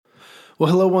Well,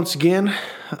 hello once again.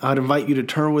 I'd invite you to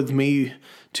turn with me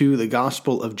to the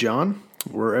Gospel of John.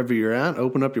 Wherever you're at,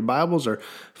 open up your Bibles or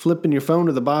flip in your phone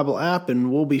to the Bible app,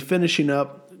 and we'll be finishing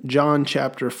up John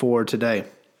chapter 4 today.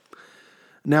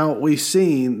 Now, we've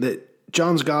seen that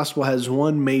John's Gospel has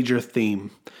one major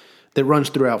theme that runs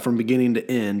throughout from beginning to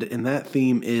end, and that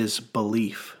theme is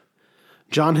belief.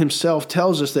 John himself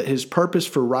tells us that his purpose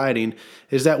for writing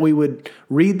is that we would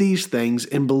read these things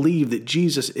and believe that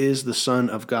Jesus is the Son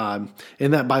of God,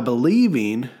 and that by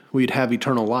believing, we'd have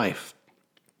eternal life.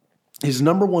 His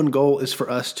number one goal is for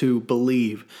us to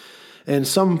believe. And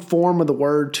some form of the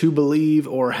word to believe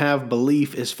or have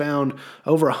belief is found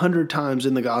over 100 times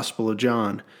in the Gospel of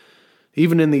John.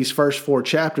 Even in these first 4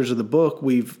 chapters of the book,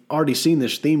 we've already seen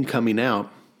this theme coming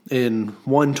out. In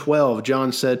 1:12,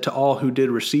 John said, "To all who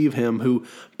did receive him, who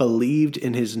believed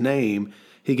in his name,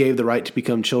 he gave the right to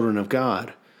become children of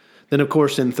God." Then, of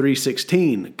course, in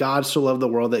 3:16, God so loved the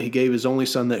world that he gave his only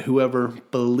Son, that whoever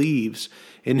believes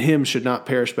in him should not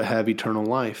perish but have eternal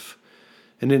life.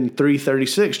 And in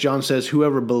 3:36, John says,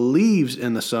 "Whoever believes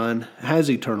in the Son has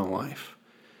eternal life."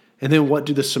 And then what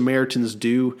do the Samaritans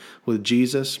do with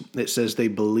Jesus? It says they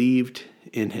believed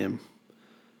in him.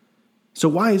 So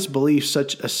why is belief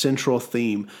such a central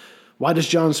theme? Why does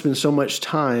John spend so much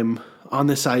time on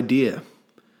this idea?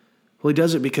 Well, he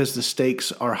does it because the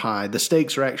stakes are high. The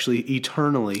stakes are actually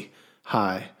eternally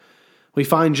high. We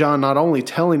find John not only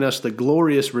telling us the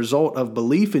glorious result of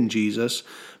belief in Jesus,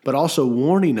 but also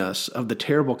warning us of the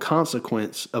terrible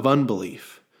consequence of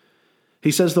unbelief.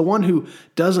 He says the one who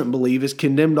doesn't believe is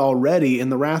condemned already, and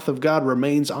the wrath of God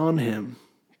remains on him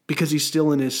because he's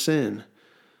still in his sin.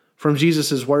 From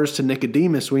Jesus' words to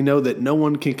Nicodemus, we know that no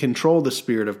one can control the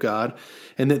Spirit of God,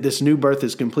 and that this new birth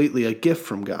is completely a gift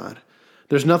from God.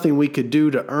 There's nothing we could do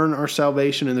to earn our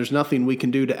salvation, and there's nothing we can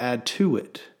do to add to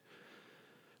it.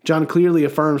 John clearly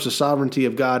affirms the sovereignty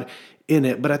of God in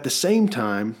it, but at the same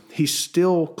time, he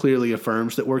still clearly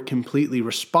affirms that we're completely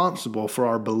responsible for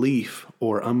our belief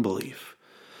or unbelief.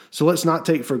 So let's not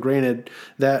take for granted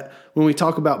that when we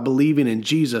talk about believing in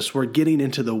Jesus, we're getting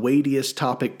into the weightiest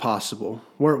topic possible.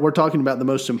 We're talking about the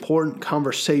most important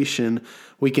conversation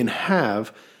we can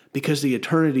have because the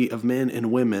eternity of men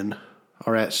and women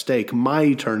are at stake. My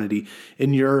eternity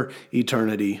and your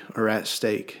eternity are at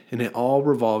stake. And it all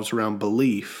revolves around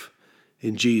belief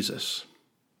in Jesus.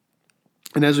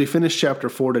 And as we finish chapter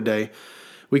 4 today,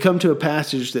 we come to a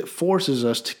passage that forces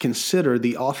us to consider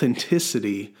the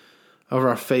authenticity of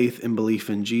our faith and belief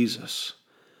in Jesus.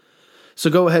 So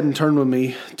go ahead and turn with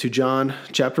me to John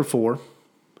chapter 4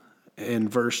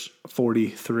 and verse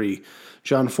 43.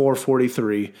 John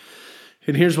 4:43.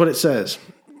 And here's what it says.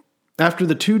 "After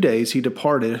the 2 days he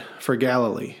departed for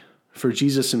Galilee, for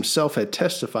Jesus himself had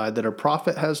testified that a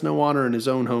prophet has no honor in his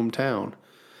own hometown.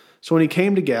 So when he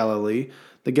came to Galilee,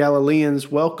 the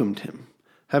Galileans welcomed him,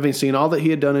 having seen all that he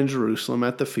had done in Jerusalem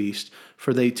at the feast,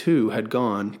 for they too had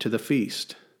gone to the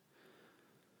feast."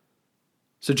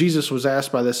 So Jesus was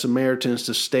asked by the Samaritans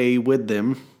to stay with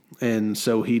them, and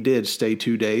so he did stay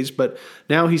 2 days, but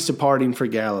now he's departing for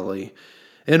Galilee.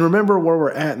 And remember where we're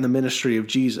at in the ministry of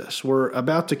Jesus. We're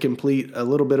about to complete a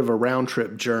little bit of a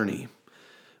round-trip journey.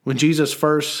 When Jesus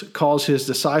first calls his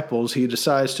disciples, he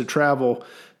decides to travel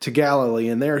to Galilee,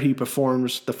 and there he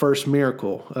performs the first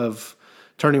miracle of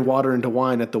turning water into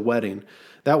wine at the wedding.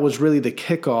 That was really the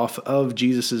kickoff of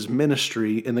Jesus'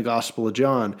 ministry in the Gospel of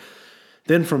John.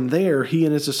 Then from there, he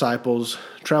and his disciples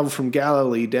travel from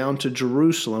Galilee down to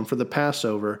Jerusalem for the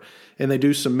Passover, and they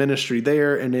do some ministry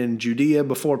there and in Judea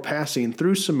before passing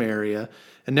through Samaria,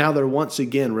 and now they're once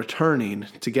again returning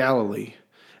to Galilee,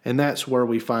 and that's where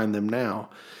we find them now.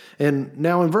 And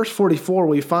now in verse 44,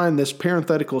 we find this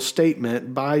parenthetical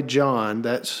statement by John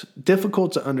that's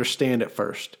difficult to understand at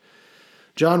first.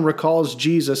 John recalls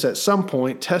Jesus at some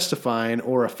point testifying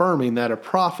or affirming that a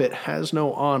prophet has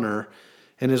no honor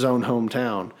in his own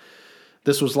hometown.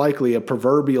 This was likely a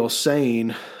proverbial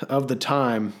saying of the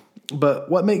time,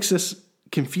 but what makes this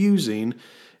confusing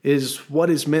is what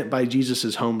is meant by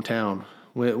Jesus' hometown.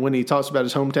 When he talks about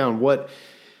his hometown, what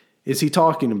is he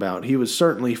talking about? He was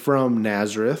certainly from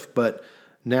Nazareth, but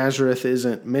Nazareth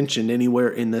isn't mentioned anywhere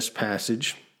in this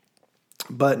passage.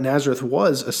 But Nazareth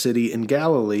was a city in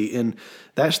Galilee, and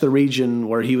that's the region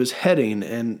where he was heading.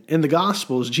 And in the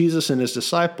Gospels, Jesus and his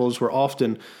disciples were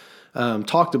often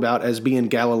talked about as being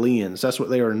Galileans. That's what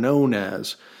they are known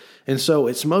as. And so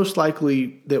it's most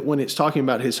likely that when it's talking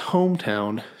about his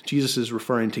hometown, Jesus is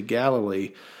referring to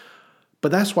Galilee.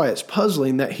 But that's why it's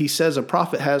puzzling that he says a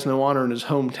prophet has no honor in his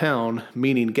hometown,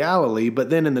 meaning Galilee. But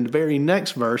then in the very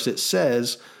next verse, it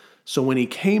says, "So when he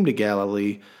came to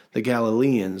Galilee, the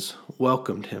Galileans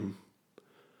welcomed him."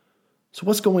 So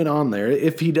what's going on there?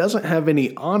 If he doesn't have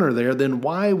any honor there, then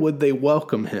why would they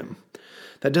welcome him?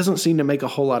 That doesn't seem to make a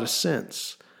whole lot of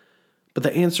sense. But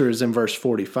the answer is in verse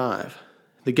 45.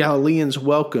 The Galileans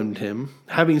welcomed him,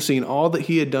 having seen all that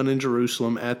he had done in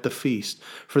Jerusalem at the feast,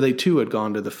 for they too had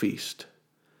gone to the feast.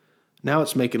 Now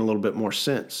it's making a little bit more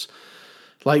sense.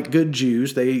 Like good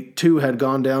Jews, they too had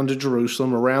gone down to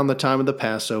Jerusalem around the time of the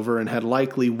Passover and had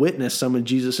likely witnessed some of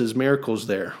Jesus' miracles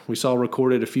there. We saw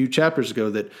recorded a few chapters ago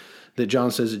that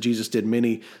John says that Jesus did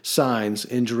many signs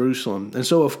in Jerusalem. And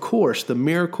so, of course, the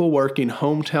miracle-working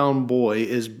hometown boy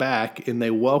is back, and they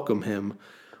welcome him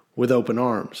with open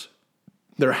arms.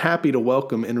 They're happy to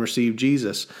welcome and receive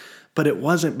Jesus, but it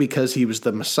wasn't because he was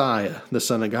the Messiah, the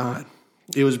Son of God.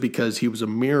 It was because he was a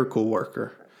miracle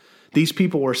worker. These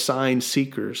people were sign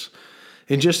seekers.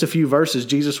 In just a few verses,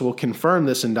 Jesus will confirm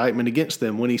this indictment against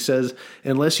them when he says,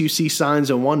 "Unless you see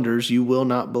signs and wonders, you will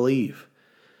not believe."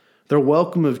 Their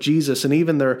welcome of Jesus and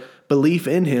even their belief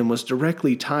in him was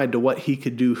directly tied to what he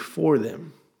could do for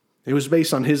them. It was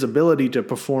based on his ability to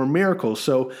perform miracles.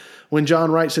 So when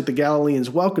John writes that the Galileans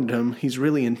welcomed him, he's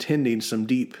really intending some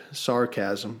deep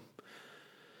sarcasm.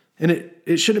 And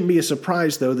it shouldn't be a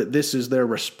surprise, though, that this is their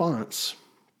response.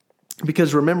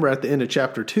 Because remember, at the end of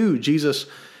chapter 2, Jesus,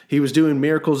 he was doing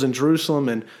miracles in Jerusalem,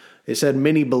 and it said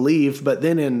many believed, but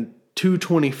then in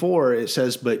 2:24, it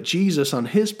says, "But Jesus on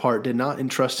his part did not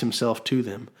entrust himself to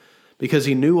them, because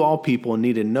he knew all people and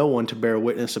needed no one to bear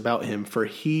witness about him, for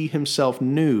he himself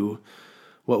knew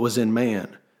what was in man."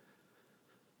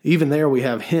 Even there we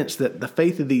have hints that the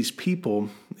faith of these people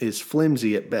is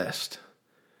flimsy at best.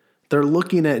 They're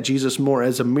looking at Jesus more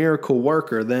as a miracle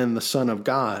worker than the Son of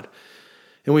God.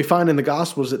 And we find in the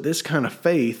Gospels that this kind of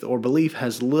faith or belief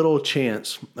has little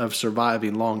chance of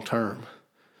surviving long term.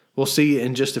 We'll see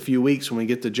in just a few weeks when we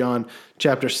get to John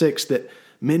chapter 6 that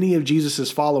many of Jesus'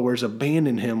 followers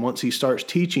abandon him once he starts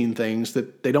teaching things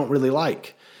that they don't really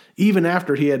like, even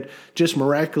after he had just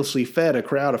miraculously fed a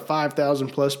crowd of 5,000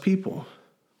 plus people.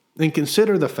 And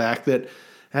consider the fact that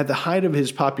at the height of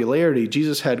his popularity,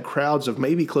 Jesus had crowds of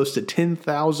maybe close to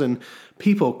 10,000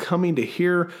 people coming to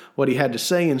hear what he had to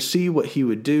say and see what he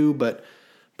would do. But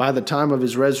by the time of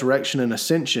his resurrection and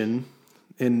ascension,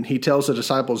 and he tells the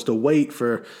disciples to wait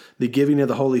for the giving of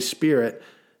the Holy Spirit,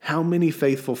 how many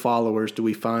faithful followers do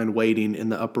we find waiting in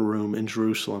the upper room in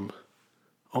Jerusalem?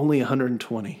 Only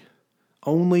 120.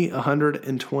 Only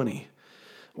 120.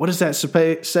 What does that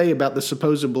say about the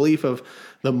supposed belief of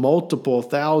the multiple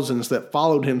thousands that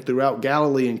followed him throughout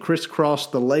Galilee and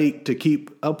crisscrossed the lake to keep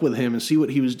up with him and see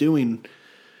what he was doing?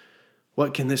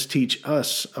 What can this teach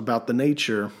us about the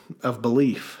nature of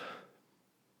belief?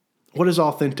 What does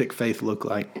authentic faith look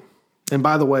like? And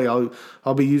by the way,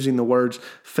 I'll be using the words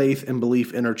faith and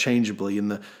belief interchangeably. In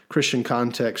the Christian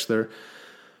context, they're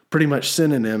pretty much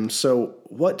synonyms. So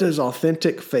what does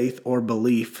authentic faith or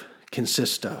belief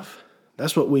consist of?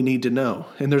 That's what we need to know.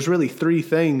 And there's really three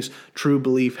things true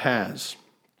belief has.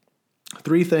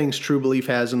 Three things true belief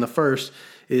has, and the first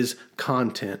is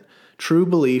content. True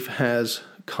belief has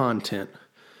content.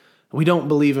 We don't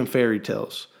believe in fairy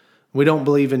tales. We don't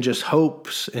believe in just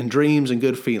hopes and dreams and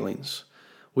good feelings.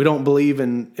 We don't believe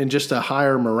in just a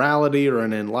higher morality or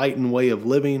an enlightened way of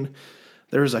living.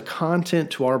 There is a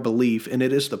content to our belief, and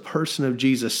it is the person of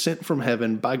Jesus sent from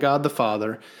heaven by God the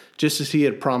Father, just as he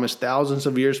had promised thousands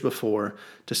of years before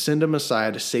to send a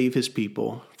Messiah to save his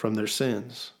people from their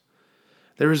sins.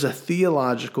 There is a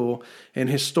theological and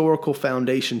historical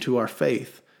foundation to our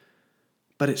faith.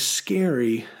 But it's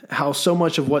scary how so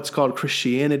much of what's called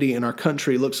Christianity in our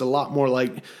country looks a lot more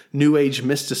like New Age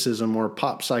mysticism or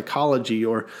pop psychology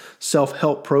or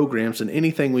self-help programs than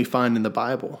anything we find in the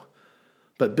Bible.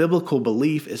 But biblical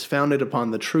belief is founded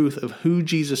upon the truth of who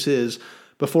Jesus is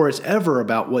before it's ever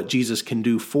about what Jesus can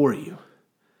do for you.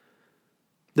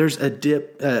 There's a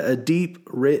deep,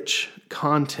 rich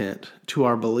content to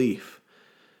our belief.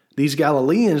 These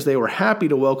Galileans, they were happy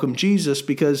to welcome Jesus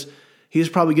because he was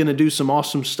probably going to do some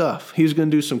awesome stuff. He was going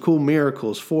to do some cool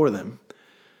miracles for them.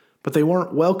 But they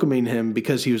weren't welcoming him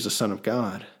because he was the Son of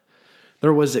God.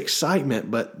 There was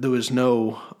excitement, but there was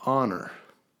no honor.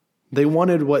 They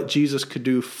wanted what Jesus could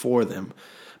do for them.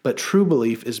 But true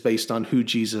belief is based on who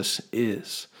Jesus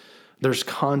is. There's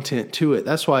content to it.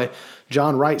 That's why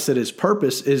John writes that his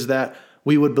purpose is that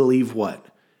we would believe what?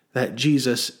 That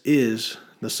Jesus is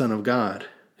the Son of God.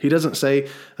 He doesn't say,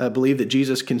 believe that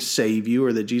Jesus can save you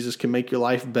or that Jesus can make your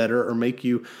life better or make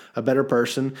you a better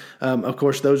person. Of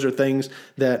course, those are things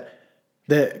that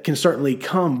can certainly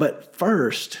come. But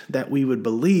first, that we would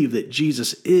believe that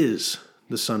Jesus is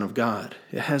the Son of God.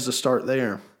 It has to start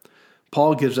there.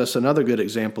 Paul gives us another good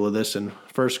example of this in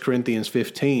 1 Corinthians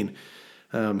 15.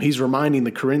 He's reminding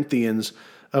the Corinthians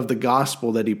of the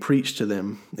gospel that he preached to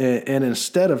them. And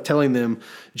instead of telling them,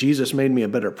 Jesus made me a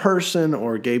better person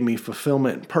or gave me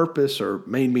fulfillment and purpose or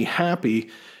made me happy,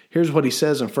 here's what he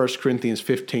says in 1 Corinthians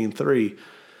 15:3.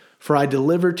 For I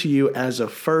delivered to you as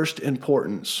of first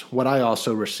importance what I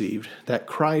also received, that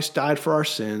Christ died for our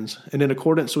sins, and in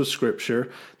accordance with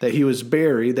Scripture, that he was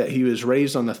buried, that he was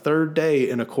raised on the third day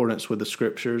in accordance with the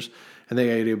Scriptures, and they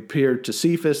had appeared to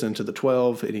Cephas and to the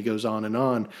 12, and he goes on and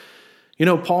on. You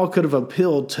know, Paul could have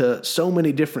appealed to so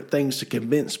many different things to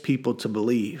convince people to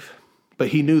believe, but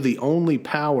he knew the only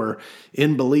power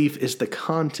in belief is the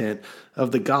content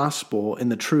of the gospel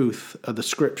and the truth of the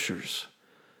Scriptures.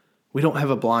 We don't have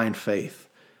a blind faith.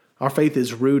 Our faith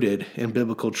is rooted in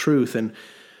biblical truth, and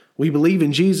we believe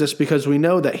in Jesus because we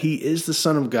know that he is the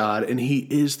Son of God and he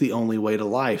is the only way to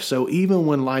life. So even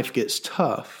when life gets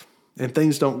tough and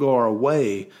things don't go our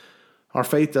way, our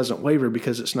faith doesn't waver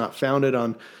because it's not founded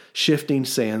on shifting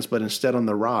sands, but instead on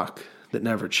the rock that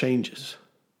never changes.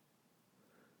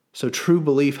 So true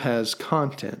belief has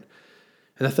content.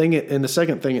 And the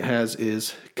second thing it has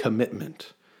is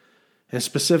commitment, and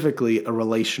specifically a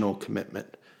relational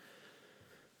commitment.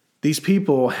 These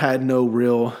people had no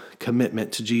real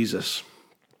commitment to Jesus.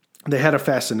 They had a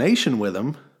fascination with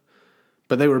him,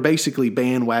 but they were basically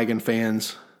bandwagon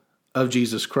fans of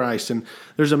Jesus Christ. And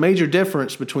there's a major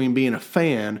difference between being a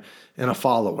fan and a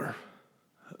follower.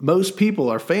 Most people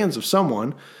are fans of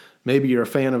someone. Maybe you're a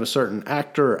fan of a certain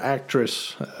actor or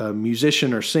actress, a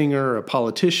musician or singer, a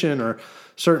politician, or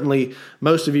certainly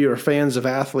most of you are fans of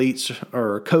athletes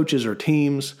or coaches or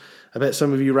teams. I bet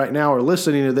some of you right now are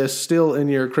listening to this still in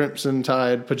your Crimson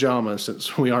Tide pajamas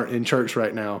since we aren't in church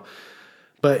right now.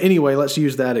 But anyway, let's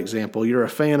use that example. You're a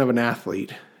fan of an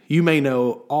athlete. You may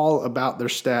know all about their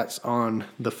stats on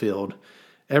the field,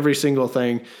 every single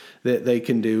thing that they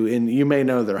can do. And you may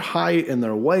know their height and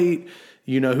their weight.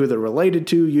 You know who they're related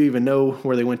to. You even know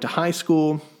where they went to high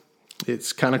school.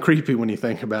 It's kind of creepy when you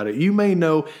think about it. You may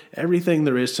know everything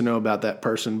there is to know about that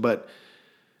person, but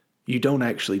you don't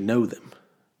actually know them.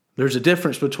 There's a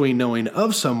difference between knowing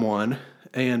of someone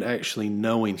and actually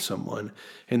knowing someone.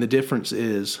 And the difference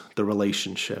is the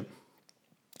relationship.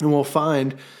 And we'll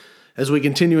find as we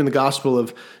continue in the Gospel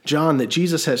of John that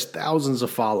Jesus has thousands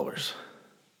of followers.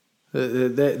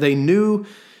 They knew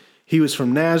he was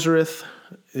from Nazareth.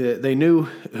 They knew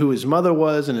who his mother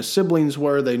was and his siblings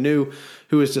were. They knew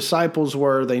who his disciples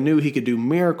were. They knew he could do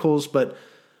miracles, but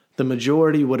the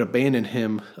majority would abandon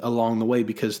him along the way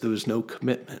because there was no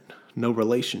commitment, no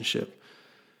relationship.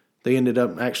 They ended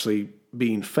up actually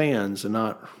being fans and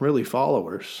not really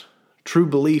followers. True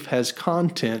belief has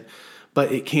content,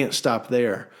 but it can't stop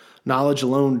there. Knowledge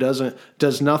alone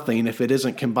does nothing if it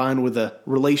isn't combined with a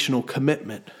relational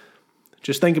commitment.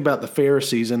 Just think about the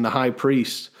Pharisees and the high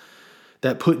priests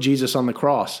that put Jesus on the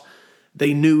cross.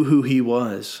 They knew who he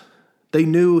was. They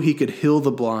knew he could heal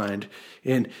the blind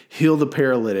and heal the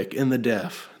paralytic and the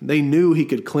deaf. They knew he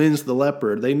could cleanse the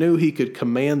leper. They knew he could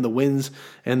command the winds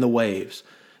and the waves.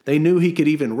 They knew he could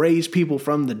even raise people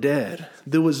from the dead.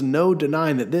 There was no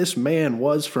denying that this man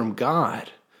was from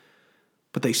God,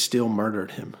 but they still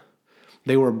murdered him.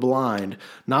 They were blind,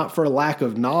 not for a lack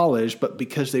of knowledge, but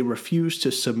because they refused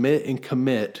to submit and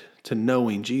commit to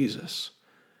knowing Jesus.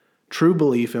 True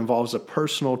belief involves a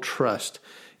personal trust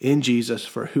in Jesus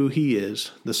for who he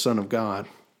is, the Son of God.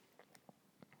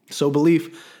 So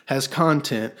belief has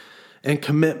content and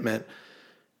commitment.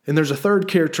 And there's a third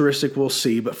characteristic we'll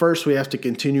see, but first we have to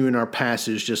continue in our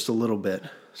passage just a little bit.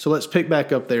 So let's pick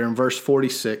back up there in verse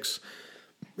 46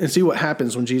 and see what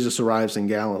happens when Jesus arrives in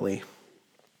Galilee.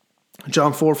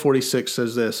 John 4:46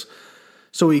 says this,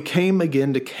 So he came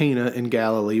again to Cana in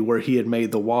Galilee, where he had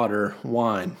made the water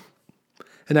wine.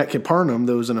 And at Capernaum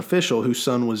there was an official whose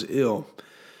son was ill.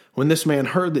 When this man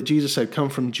heard that Jesus had come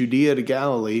from Judea to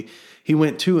Galilee, he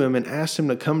went to him and asked him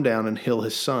to come down and heal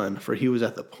his son, for he was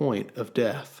at the point of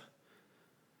death.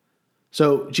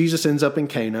 So Jesus ends up in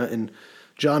Cana, and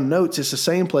John notes it's the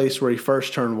same place where he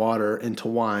first turned water into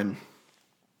wine.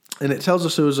 And it tells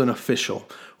us it was an official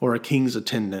or a king's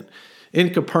attendant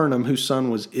in Capernaum whose son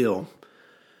was ill.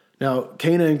 Now,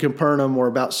 Cana and Capernaum were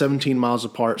about 17 miles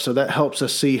apart, so that helps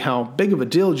us see how big of a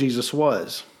deal Jesus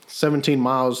was. 17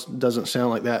 miles doesn't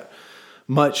sound like that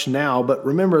much now, but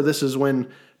remember, this is when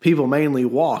people mainly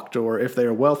walked, or if they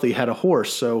were wealthy, had a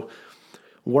horse. So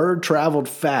word traveled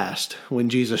fast when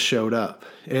Jesus showed up.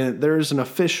 And there's an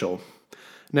official.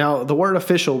 Now, the word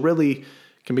official really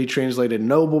can be translated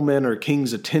nobleman or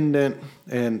king's attendant,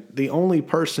 and the only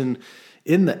person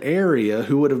in the area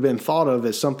who would have been thought of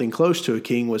as something close to a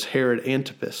king was Herod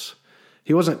Antipas.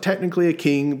 He wasn't technically a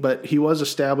king, but he was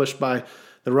established by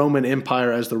the Roman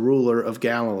Empire as the ruler of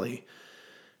Galilee.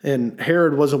 And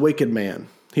Herod was a wicked man.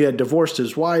 He had divorced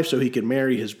his wife so he could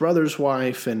marry his brother's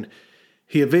wife, and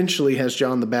he eventually has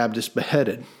John the Baptist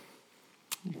beheaded.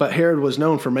 But Herod was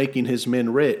known for making his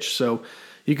men rich, so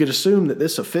you could assume that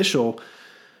this official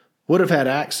would have had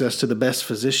access to the best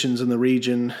physicians in the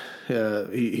region.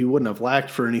 He wouldn't have lacked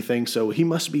for anything, so he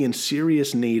must be in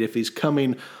serious need if he's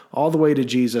coming all the way to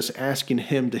Jesus asking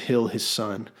him to heal his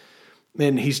son.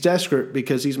 And he's desperate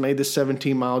because he's made this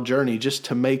 17-mile journey just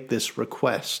to make this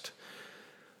request.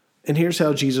 And here's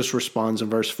how Jesus responds in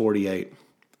verse 48.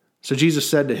 So Jesus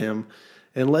said to him,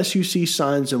 "Unless you see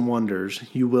signs and wonders,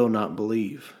 you will not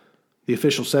believe." The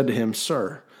official said to him,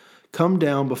 "Sir, come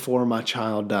down before my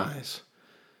child dies."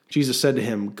 Jesus said to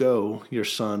him, "Go, your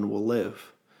son will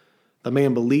live." The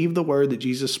man believed the word that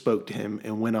Jesus spoke to him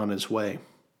and went on his way.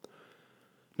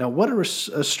 Now, what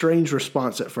a strange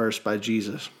response at first by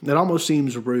Jesus. It almost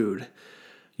seems rude.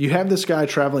 You have this guy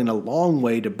traveling a long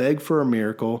way to beg for a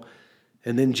miracle,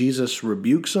 and then Jesus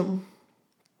rebukes him.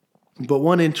 But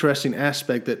one interesting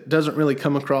aspect that doesn't really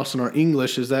come across in our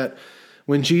English is that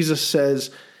when Jesus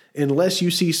says, "Unless you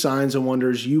see signs and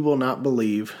wonders, you will not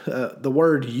believe," the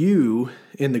word "you"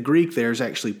 in the Greek there is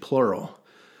actually plural.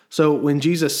 So when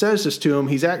Jesus says this to him,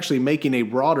 he's actually making a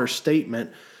broader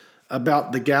statement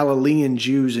about the Galilean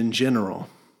Jews in general.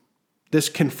 This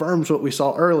confirms what we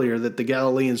saw earlier, that the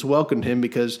Galileans welcomed him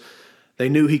because they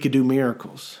knew he could do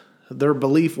miracles. Their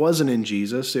belief wasn't in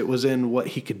Jesus, it was in what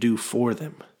he could do for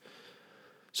them.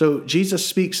 So Jesus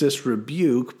speaks this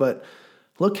rebuke, but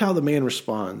look how the man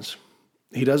responds.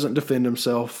 He doesn't defend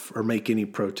himself or make any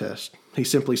protest. He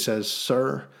simply says,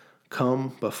 "Sir,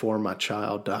 come before my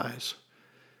child dies."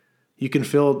 You can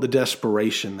feel the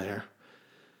desperation there.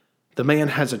 The man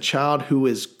has a child who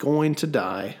is going to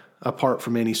die apart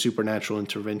from any supernatural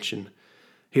intervention.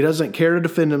 He doesn't care to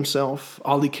defend himself.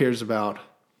 All he cares about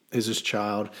is his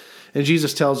child. And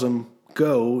Jesus tells him,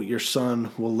 "Go, your son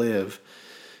will live."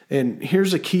 And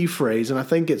here's a key phrase, and I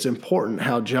think it's important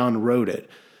how John wrote it.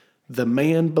 The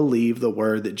man believed the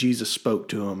word that Jesus spoke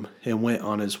to him and went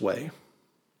on his way.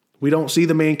 We don't see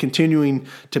the man continuing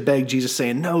to beg Jesus,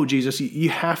 saying, "No, Jesus, you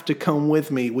have to come with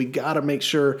me. We got to make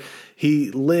sure he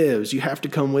lives. You have to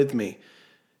come with me."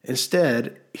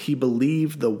 Instead, he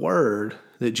believed the word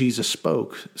that Jesus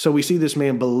spoke. So we see this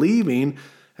man believing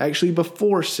actually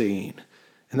before seeing.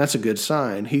 And that's a good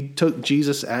sign. He took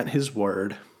Jesus at his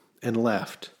word and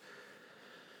left.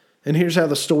 And here's how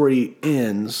the story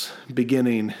ends,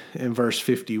 beginning in verse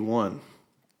 51.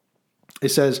 It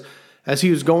says, "As he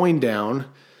was going down,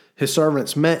 his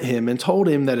servants met him and told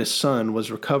him that his son was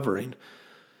recovering.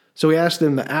 So he asked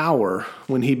them the hour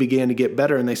when he began to get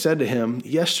better, and they said to him,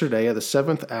 'Yesterday at the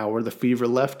 7th hour the fever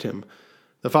left him.'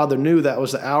 The father knew that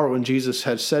was the hour when Jesus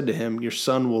had said to him, 'Your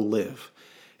son will live.'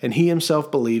 And he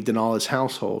himself believed in all his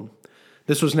household.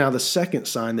 This was now the second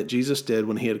sign that Jesus did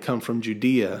when he had come from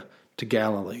Judea to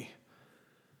Galilee."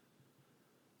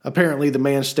 Apparently, the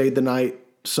man stayed the night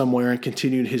somewhere and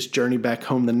continued his journey back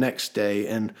home the next day.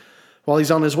 And while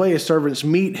he's on his way, his servants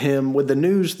meet him with the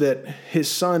news that his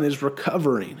son is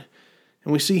recovering.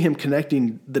 And we see him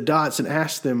connecting the dots and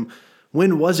ask them,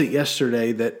 when was it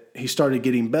yesterday that he started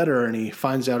getting better? And he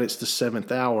finds out it's the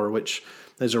 7th hour, which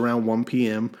is around 1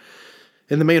 p.m.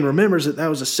 And the man remembers that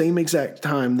was the same exact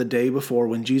time the day before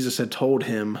when Jesus had told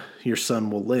him, "Your son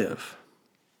will live."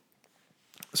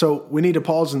 So we need to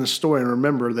pause in this story and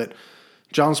remember that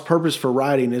John's purpose for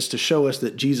writing is to show us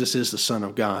that Jesus is the Son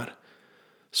of God.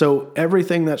 So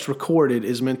everything that's recorded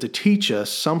is meant to teach us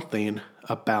something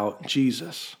about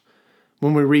Jesus.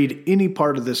 When we read any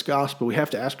part of this gospel, we have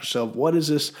to ask ourselves, what does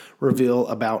this reveal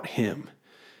about him?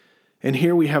 And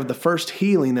here we have the first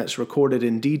healing that's recorded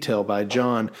in detail by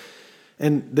John.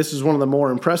 And this is one of the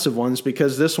more impressive ones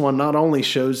because this one not only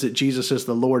shows that Jesus is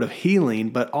the Lord of healing,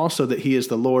 but also that he is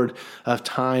the Lord of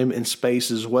time and space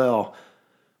as well.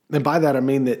 And by that I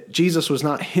mean that Jesus was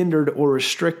not hindered or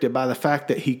restricted by the fact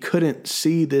that he couldn't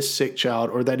see this sick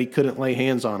child or that he couldn't lay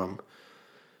hands on him.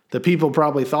 The people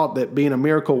probably thought that being a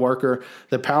miracle worker,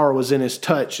 the power was in his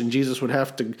touch and Jesus would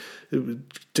have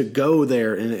to go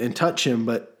there and touch him,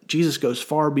 but Jesus goes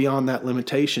far beyond that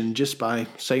limitation just by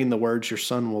saying the words, "Your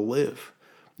son will live."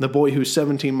 The boy who's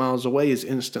 17 miles away is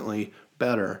instantly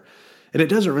better. And it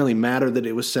doesn't really matter that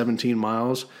it was 17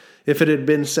 miles. If it had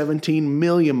been 17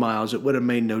 million miles, it would have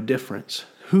made no difference.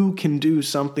 Who can do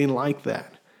something like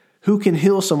that? Who can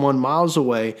heal someone miles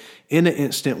away in an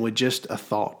instant with just a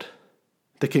thought?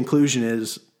 The conclusion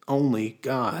is only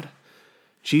God.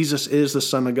 Jesus is the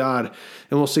Son of God,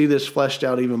 and we'll see this fleshed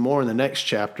out even more in the next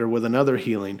chapter with another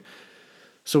healing.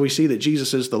 So we see that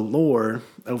Jesus is the Lord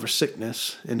over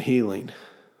sickness and healing.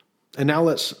 And now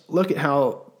let's look at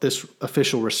how this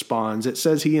official responds. It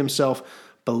says he himself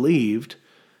believed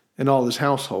and all his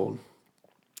household.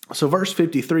 So verse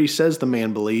 53 says the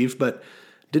man believed, but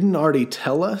didn't already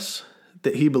tell us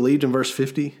that he believed in verse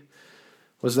 50?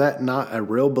 Was that not a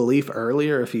real belief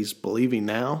earlier if he's believing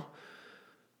now?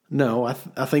 No, I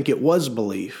think it was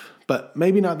belief, but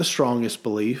maybe not the strongest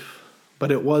belief,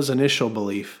 but it was initial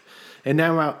belief. And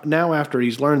now after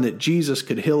he's learned that Jesus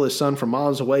could heal his son from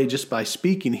miles away just by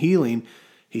speaking healing,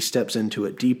 he steps into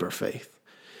a deeper faith.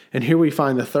 And here we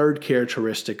find the third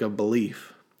characteristic of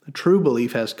belief. A true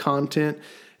belief has content,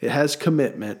 it has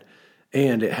commitment,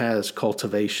 and it has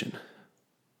cultivation.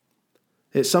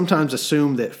 It's sometimes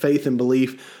assumed that faith and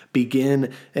belief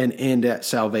begin and end at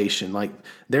salvation. Like,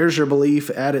 there's your belief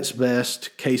at its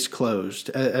best, case closed,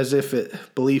 as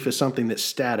if belief is something that's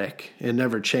static and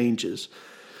never changes.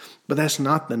 But that's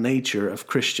not the nature of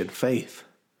Christian faith.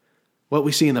 What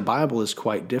we see in the Bible is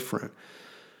quite different.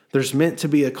 There's meant to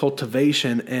be a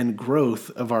cultivation and growth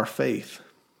of our faith.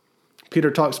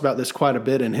 Peter talks about this quite a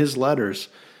bit in his letters.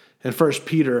 In 1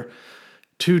 Peter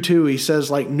 2:2, he says,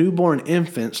 like newborn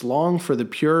infants, long for the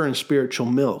pure and spiritual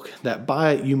milk, that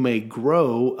by it you may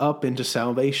grow up into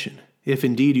salvation, if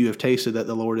indeed you have tasted that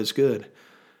the Lord is good.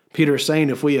 Peter is saying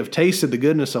if we have tasted the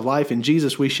goodness of life in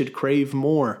Jesus, we should crave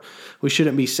more. We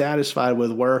shouldn't be satisfied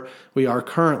with where we are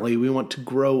currently. We want to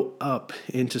grow up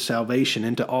into salvation,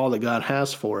 into all that God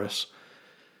has for us.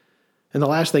 And the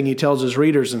last thing he tells his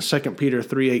readers in 2 Peter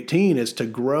 3:18 is to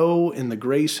grow in the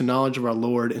grace and knowledge of our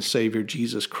Lord and Savior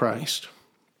Jesus Christ.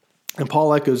 And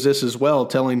Paul echoes this as well,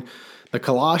 telling the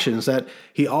Colossians that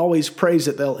he always prays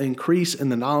that they'll increase in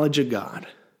the knowledge of God.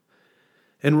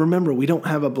 And remember, we don't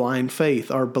have a blind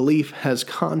faith. Our belief has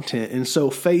content, and so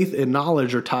faith and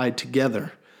knowledge are tied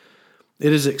together.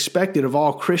 It is expected of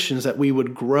all Christians that we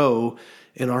would grow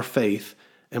in our faith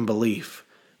and belief.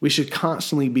 We should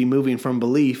constantly be moving from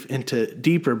belief into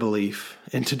deeper belief,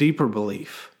 into deeper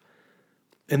belief.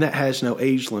 And that has no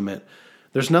age limit.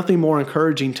 There's nothing more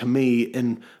encouraging to me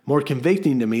and more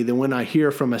convicting to me than when I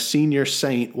hear from a senior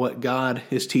saint what God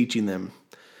is teaching them.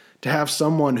 To have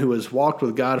someone who has walked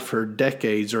with God for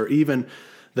decades or even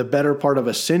the better part of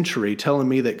a century telling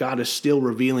me that God is still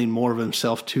revealing more of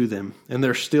himself to them and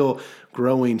they're still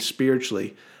growing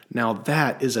spiritually. Now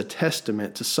that is a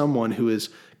testament to someone who is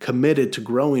committed to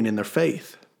growing in their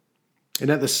faith. And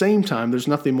at the same time, there's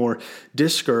nothing more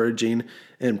discouraging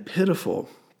and pitiful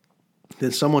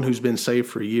than someone who's been saved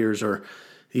for years or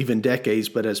even decades,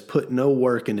 but has put no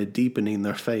work into deepening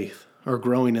their faith or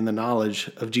growing in the knowledge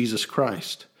of Jesus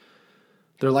Christ.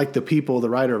 They're like the people the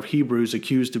writer of Hebrews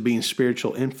accused of being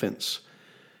spiritual infants.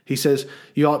 He says,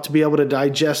 you ought to be able to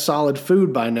digest solid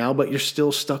food by now, but you're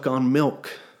still stuck on milk.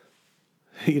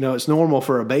 You know, it's normal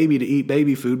for a baby to eat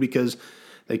baby food because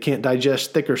they can't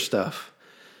digest thicker stuff.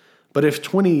 But if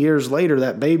 20 years later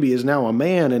that baby is now a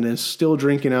man and is still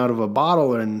drinking out of a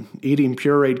bottle and eating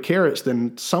pureed carrots,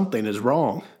 then something is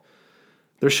wrong.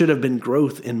 There should have been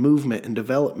growth and movement and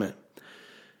development.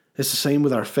 It's the same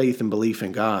with our faith and belief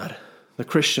in God. The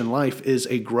Christian life is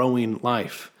a growing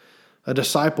life. A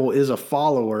disciple is a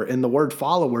follower, and the word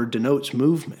follower denotes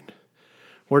movement.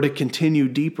 We're to continue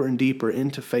deeper and deeper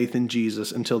into faith in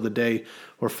Jesus until the day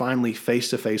we're finally face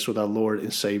to face with our Lord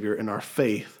and Savior, and our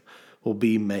faith will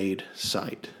be made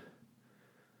sight.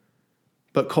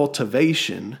 But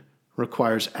cultivation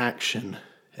requires action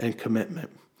and commitment.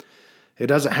 It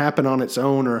doesn't happen on its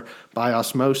own or by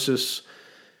osmosis.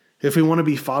 If we want to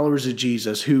be followers of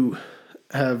Jesus who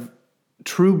have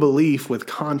true belief with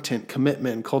content,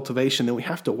 commitment, and cultivation, then we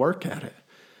have to work at it.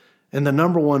 And the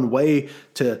number one way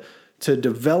to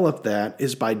develop that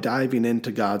is by diving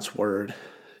into God's Word.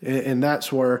 And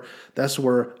that's where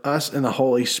us and the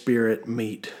Holy Spirit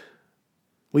meet.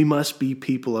 We must be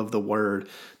people of the Word.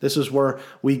 This is where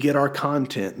we get our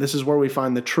content. This is where we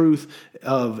find the truth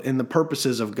of and the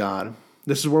purposes of God.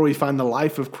 This is where we find the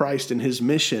life of Christ and his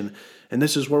mission. And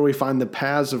this is where we find the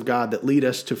paths of God that lead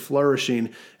us to flourishing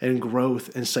and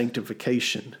growth and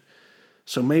sanctification.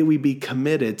 So may we be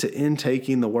committed to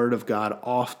intaking the Word of God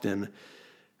often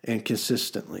and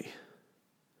consistently.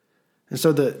 And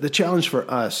so the challenge for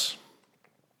us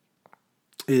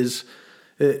is,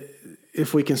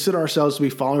 if we consider ourselves to be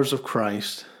followers of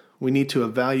Christ, we need to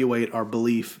evaluate our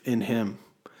belief in him.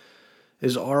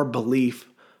 Is our belief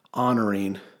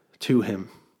honoring to him?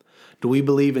 Do we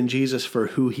believe in Jesus for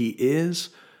who he is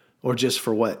or just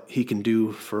for what he can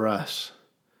do for us?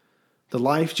 The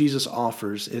life Jesus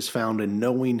offers is found in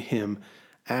knowing him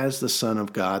as the Son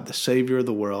of God, the Savior of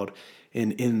the world,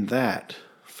 and in that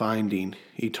finding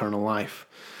eternal life.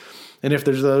 And if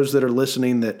there's those that are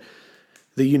listening that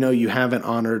that you haven't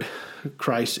honored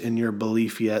Christ in your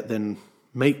belief yet, then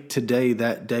make today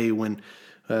that day when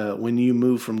you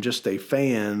move from just a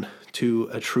fan to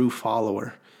a true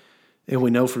follower. And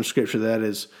we know from Scripture that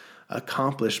is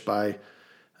accomplished by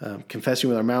confessing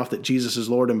with our mouth that Jesus is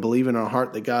Lord and believing in our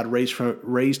heart that God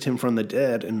raised him from the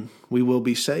dead, and we will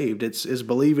be saved. It's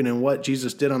believing in what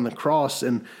Jesus did on the cross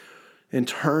and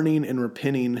turning and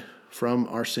repenting from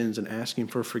our sins and asking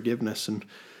for forgiveness. And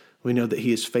we know that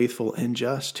he is faithful and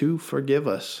just to forgive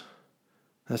us.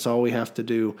 That's all we have to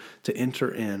do to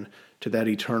enter in to that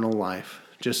eternal life.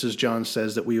 Just as John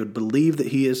says, that we would believe that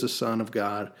he is the Son of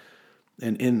God,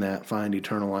 and in that find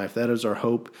eternal life. That is our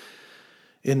hope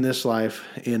in this life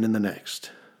and in the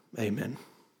next. Amen.